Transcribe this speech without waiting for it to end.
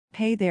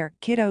Hey there,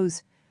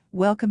 kiddos.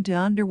 Welcome to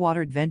Underwater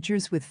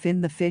Adventures with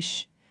Finn the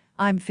Fish.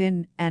 I'm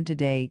Finn, and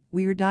today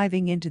we're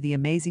diving into the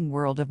amazing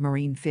world of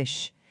marine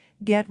fish.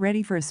 Get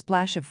ready for a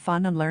splash of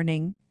fun and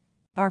learning.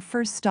 Our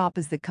first stop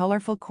is the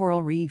colorful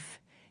coral reef.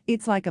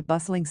 It's like a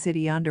bustling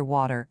city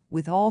underwater,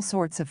 with all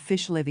sorts of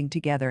fish living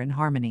together in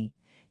harmony.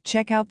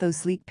 Check out those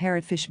sleek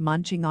parrotfish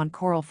munching on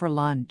coral for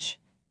lunch.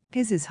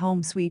 This is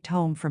home sweet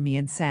home for me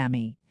and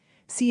Sammy.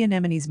 Sea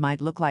anemones might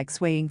look like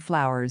swaying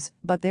flowers,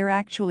 but they're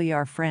actually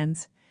our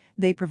friends.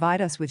 They provide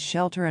us with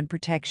shelter and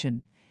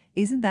protection.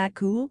 Isn't that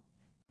cool?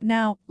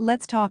 Now,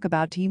 let's talk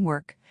about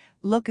teamwork.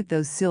 Look at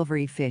those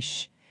silvery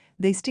fish.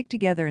 They stick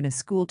together in a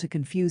school to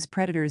confuse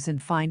predators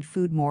and find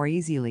food more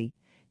easily.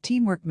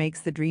 Teamwork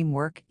makes the dream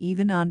work,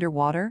 even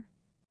underwater.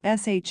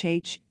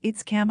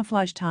 It's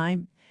camouflage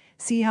time.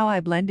 See how I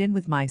blend in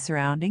with my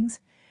surroundings?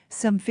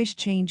 Some fish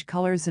change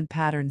colors and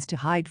patterns to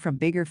hide from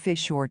bigger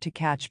fish or to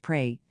catch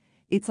prey.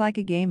 It's like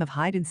a game of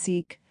hide and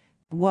seek.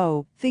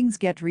 Whoa, things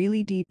get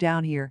really deep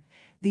down here.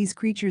 These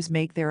creatures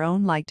make their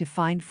own light to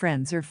find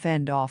friends or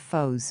fend off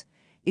foes.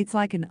 It's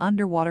like an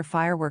underwater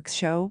fireworks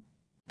show.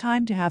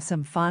 Time to have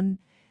some fun.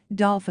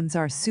 Dolphins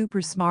are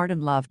super smart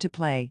and love to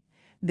play.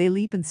 They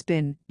leap and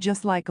spin,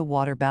 just like a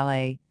water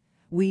ballet.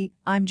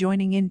 I'm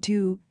joining in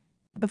too.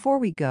 Before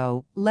we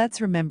go, let's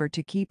remember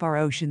to keep our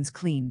oceans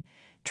clean.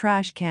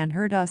 Trash can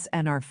hurt us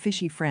and our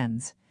fishy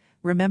friends.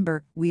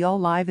 Remember, we all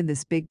live in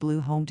this big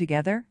blue home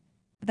together.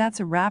 That's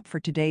a wrap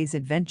for today's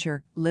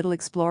adventure, little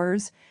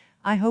explorers.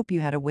 I hope you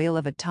had a whale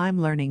of a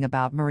time learning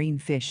about marine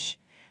fish.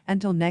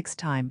 Until next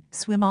time,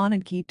 swim on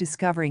and keep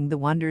discovering the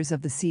wonders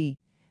of the sea.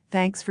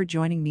 Thanks for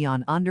joining me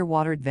on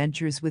Underwater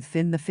Adventures with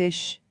Finn the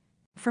Fish.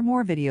 For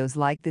more videos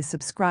like this,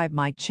 subscribe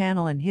my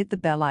channel and hit the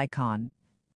bell icon.